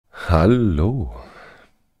Hallo.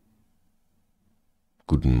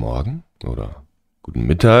 Guten Morgen oder guten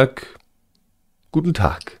Mittag, guten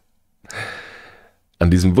Tag. An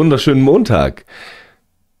diesem wunderschönen Montag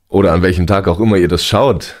oder an welchem Tag auch immer ihr das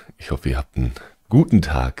schaut. Ich hoffe, ihr habt einen guten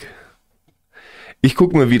Tag. Ich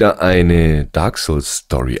gucke mir wieder eine Dark Souls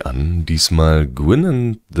Story an. Diesmal Gwyn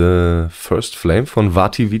and the First Flame von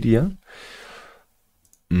Vatividia.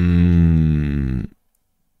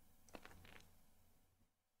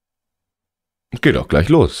 Geht auch gleich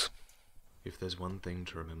los. If there's one thing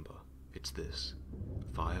to remember, it's this.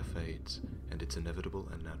 Fire fades, and it's inevitable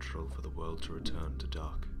and natural for the world to return to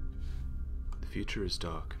dark. The future is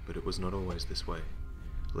dark, but it was not always this way.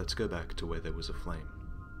 Let's go back to where there was a flame.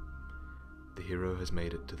 The hero has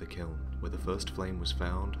made it to the kiln, where the first flame was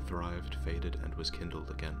found, thrived, faded, and was kindled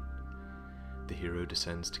again. The hero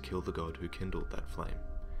descends to kill the god who kindled that flame.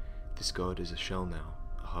 This god is a shell now,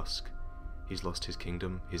 a husk. He's lost his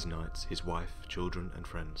kingdom, his knights, his wife, children, and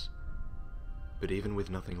friends. But even with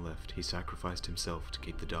nothing left, he sacrificed himself to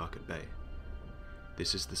keep the dark at bay.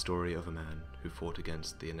 This is the story of a man who fought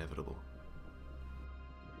against the inevitable.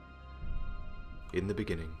 In the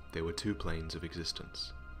beginning, there were two planes of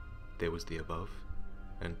existence. There was the above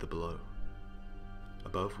and the below.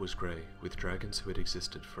 Above was grey, with dragons who had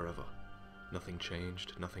existed forever. Nothing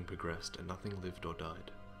changed, nothing progressed, and nothing lived or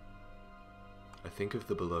died. I think of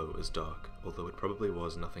the below as dark, although it probably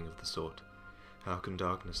was nothing of the sort. How can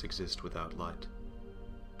darkness exist without light?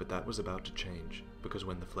 But that was about to change, because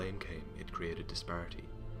when the flame came, it created disparity.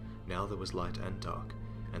 Now there was light and dark,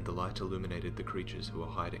 and the light illuminated the creatures who were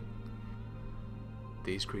hiding.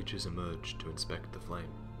 These creatures emerged to inspect the flame,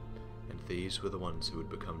 and these were the ones who would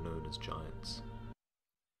become known as giants.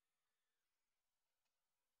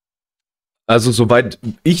 Also soweit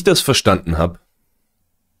ich das verstanden habe,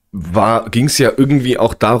 ging es ja irgendwie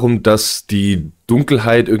auch darum, dass die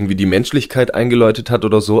Dunkelheit irgendwie die Menschlichkeit eingeläutet hat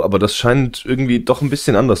oder so, aber das scheint irgendwie doch ein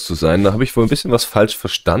bisschen anders zu sein. Da habe ich wohl ein bisschen was falsch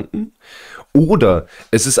verstanden. Oder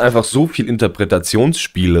es ist einfach so viel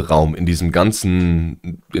Interpretationsspielraum in dieser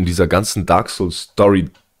ganzen Dark Souls Story,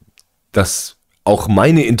 dass auch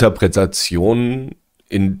meine Interpretation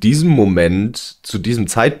in diesem Moment, zu diesem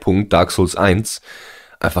Zeitpunkt, Dark Souls 1,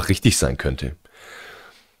 einfach richtig sein könnte.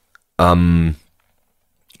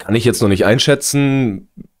 Kann ich jetzt noch nicht einschätzen.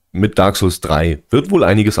 Mit Dark Souls 3 wird wohl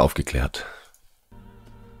einiges aufgeklärt.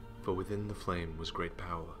 For within the flame was great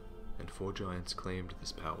power, and four giants claimed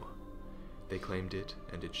this power. They claimed it,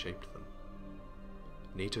 and it shaped them.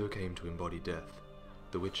 Nito came to embody death.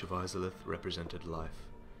 The Witch of Izalith represented life.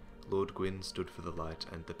 Lord Gwyn stood for the light,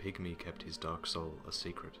 and the pygmy kept his dark soul a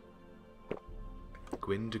secret.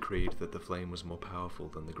 Gwyn decreed that the flame was more powerful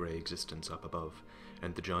than the grey existence up above,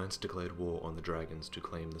 and the giants declared war on the dragons to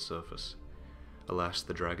claim the surface. Alas,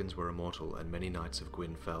 the dragons were immortal, and many knights of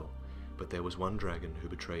Gwyn fell, but there was one dragon who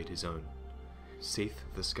betrayed his own. Seath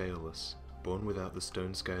the Scaleless, born without the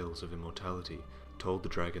stone scales of immortality, told the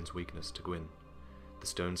dragon's weakness to Gwyn. The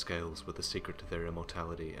stone scales were the secret to their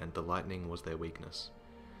immortality, and the lightning was their weakness.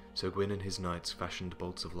 So Gwyn and his knights fashioned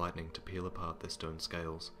bolts of lightning to peel apart their stone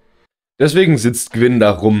scales. Deswegen sitzt Gwyn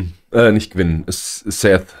da rum. Nicht Gwyn, es ist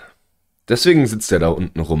Seth. Deswegen sitzt er da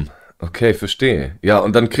unten rum. Okay, verstehe. Ja,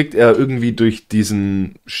 und dann kriegt er irgendwie durch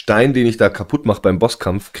diesen Stein, den ich da kaputt mache beim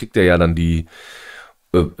Bosskampf, kriegt er ja dann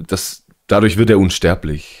dadurch wird er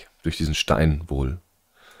unsterblich. Durch diesen Stein wohl.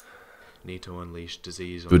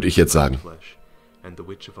 Würde ich jetzt sagen. And the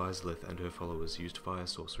Witch of Izalith and her followers used fire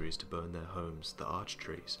sorceries to burn their homes, the arch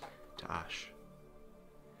trees, to ash.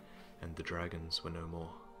 And the dragons were no more.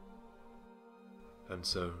 And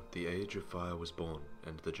so, the Age of Fire was born,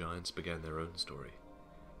 and the giants began their own story.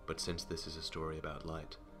 But since this is a story about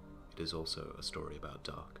light, it is also a story about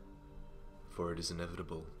dark. For it is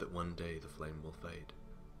inevitable that one day the flame will fade,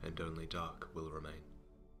 and only dark will remain.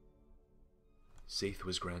 Seath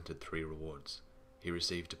was granted 3 rewards. He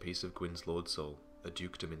received a piece of Gwyn's Lord Soul, a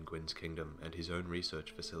dukedom in Gwyn's kingdom, and his own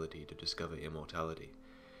research facility to discover immortality,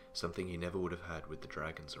 something he never would have had with the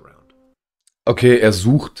dragons around. Okay, er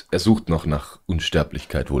sucht noch nach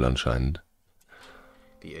Unsterblichkeit wohl anscheinend.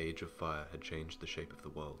 The Age of Fire had changed the shape of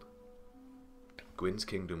the world. Gwyn's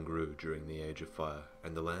kingdom grew during the Age of Fire,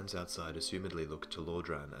 and the lands outside assumedly looked to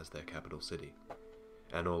Lordran as their capital city.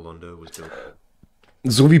 Anor Londo was built.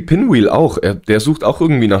 So wie Pinwheel auch. Der sucht auch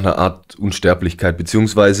irgendwie nach einer Art Unsterblichkeit,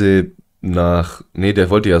 beziehungsweise der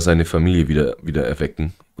wollte ja seine Familie wieder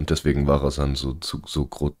erwecken. Und deswegen war er dann so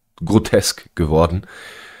grotesk geworden.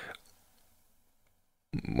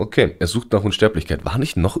 Okay, er sucht nach Unsterblichkeit. War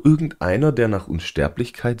nicht noch irgendeiner, der nach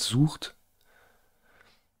Unsterblichkeit sucht?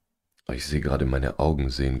 Ich sehe gerade, meine Augen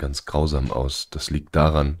sehen ganz grausam aus. Das liegt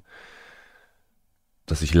daran,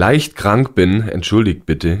 dass ich leicht krank bin. Entschuldigt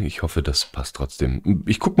bitte. Ich hoffe, das passt trotzdem.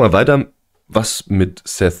 Ich guck mal weiter, was mit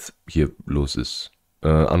Seth hier los ist.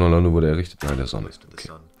 Anno London wurde errichtet. Nein, der Sonne. Okay.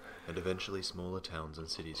 And eventually smaller towns and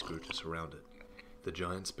cities grew to surround it. The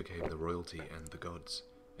giants became the royalty and the gods,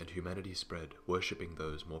 and humanity spread, worshipping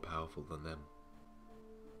those more powerful than them.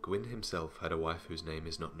 Gwyn himself had a wife whose name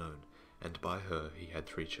is not known, and by her he had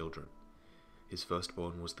 3 children. His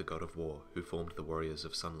firstborn was the god of war, who formed the warriors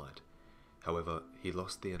of sunlight. However, he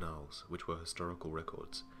lost the annals, which were historical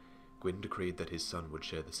records. Gwyn decreed that his son would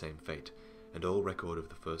share the same fate, and all record of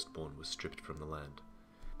the firstborn was stripped from the land.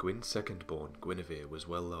 Gwyn's second-born, Guinevere, was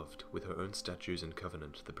well loved, with her own statues and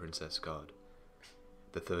covenant the princess guard.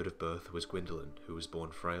 The third of birth was Gwyndolin, who was born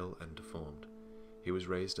frail and deformed. He was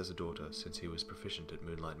raised as a daughter since he was proficient at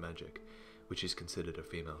moonlight magic, which is considered a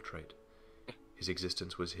female trait. His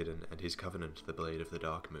existence was hidden, and his covenant, the Blade of the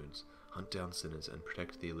Dark Moons, hunt down sinners and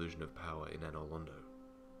protect the illusion of power in Anno Londo.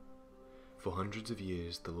 For hundreds of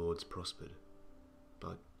years the lords prospered,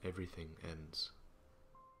 but everything ends.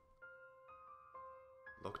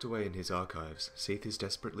 Locked away in his archives, Seath is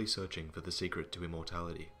desperately searching for the secret to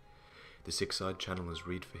immortality. The six-eyed channelers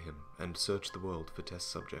read for him and search the world for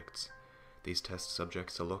test subjects. These test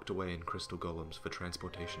subjects are locked away in crystal golems for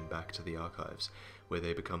transportation back to the archives, where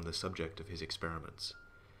they become the subject of his experiments.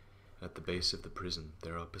 At the base of the prison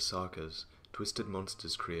there are Pasakas, twisted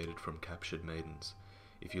monsters created from captured maidens.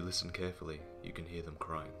 If you listen carefully, you can hear them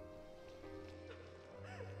crying.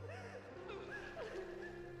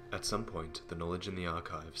 At some point, the knowledge in the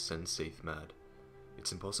archives sends Seath mad.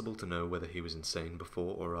 It's impossible to know whether he was insane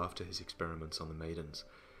before or after his experiments on the maidens,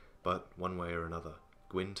 but one way or another,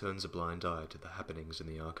 Gwyn turns a blind eye to the happenings in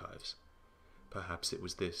the archives. Perhaps it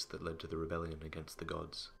was this that led to the rebellion against the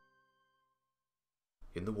gods.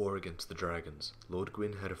 In the war against the dragons, Lord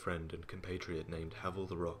Gwyn had a friend and compatriot named Havel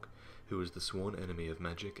the Rock, who was the sworn enemy of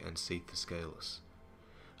magic and Seath the Scaleless.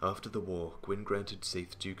 After the war, Gwyn granted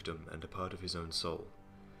Seath dukedom and a part of his own soul.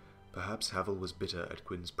 Perhaps Havel was bitter at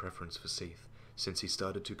Gwyn's preference for Seath, since he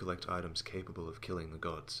started to collect items capable of killing the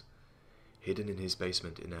gods. Hidden in his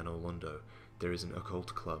basement in Anno Londo, there is an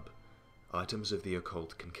occult club. Items of the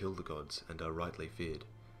occult can kill the gods and are rightly feared.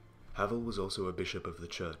 Havel was also a bishop of the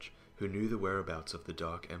church, who knew the whereabouts of the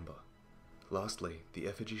Dark Ember. Lastly, the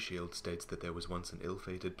effigy shield states that there was once an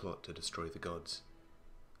ill-fated plot to destroy the gods.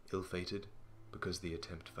 Ill-fated because the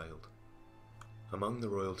attempt failed. Among the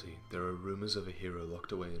royalty, there are rumours of a hero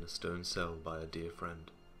locked away in a stone cell by a dear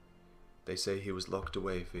friend. They say he was locked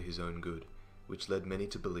away for his own good, which led many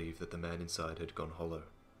to believe that the man inside had gone hollow.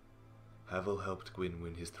 Havel helped Gwyn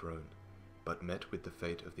win his throne, but met with the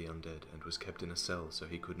fate of the undead and was kept in a cell so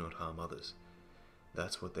he could not harm others.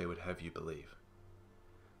 That's what they would have you believe.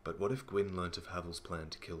 But what if Gwyn learnt of Havel's plan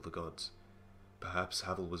to kill the gods? Perhaps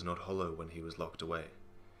Havel was not hollow when he was locked away.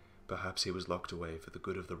 Perhaps he was locked away for the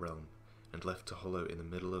good of the realm, and left to hollow in the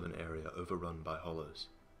middle of an area overrun by hollows.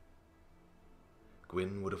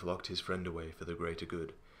 Gwyn would have locked his friend away for the greater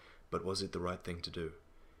good, but was it the right thing to do?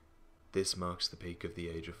 This marks the peak of the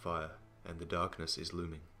Age of Fire, and the darkness is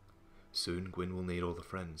looming. Soon Gwyn will need all the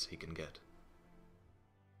friends he can get.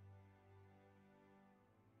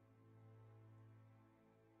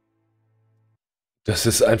 Das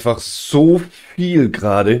ist einfach so viel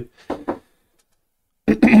gerade.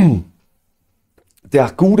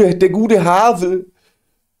 Der gute Hase,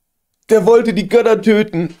 der wollte die Götter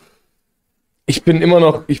töten. Ich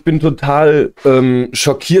bin total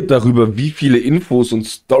schockiert darüber, wie viele Infos und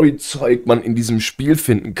Storyzeug man in diesem Spiel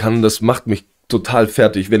finden kann. Das macht mich total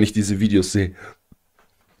fertig, wenn ich diese Videos sehe.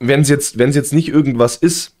 Wenn es jetzt nicht irgendwas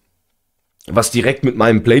ist, was direkt mit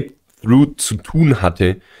meinem Playthrough zu tun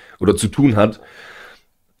hatte oder zu tun hat,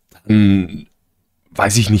 dann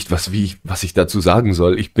weiß ich nicht, was ich dazu sagen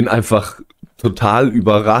soll. Ich bin einfach total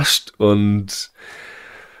überrascht und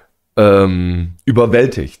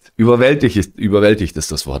überwältigt. Überwältigt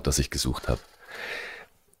ist das Wort, das ich gesucht habe.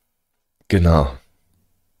 Genau.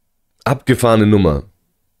 Abgefahrene Nummer.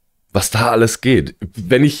 Was da alles geht.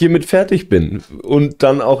 Wenn ich hiermit fertig bin und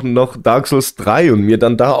dann auch noch Dark Souls 3 und mir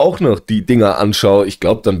dann da auch noch die Dinger anschaue, ich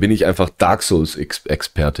glaube, dann bin ich einfach Dark Souls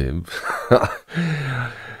Experte.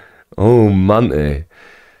 Oh Mann, ey.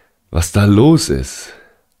 Was da los ist.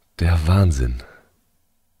 Der Wahnsinn.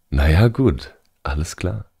 Naja, gut. Alles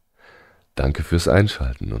klar. Danke fürs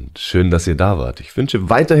Einschalten und schön, dass ihr da wart. Ich wünsche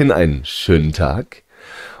weiterhin einen schönen Tag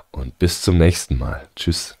und bis zum nächsten Mal.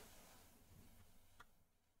 Tschüss.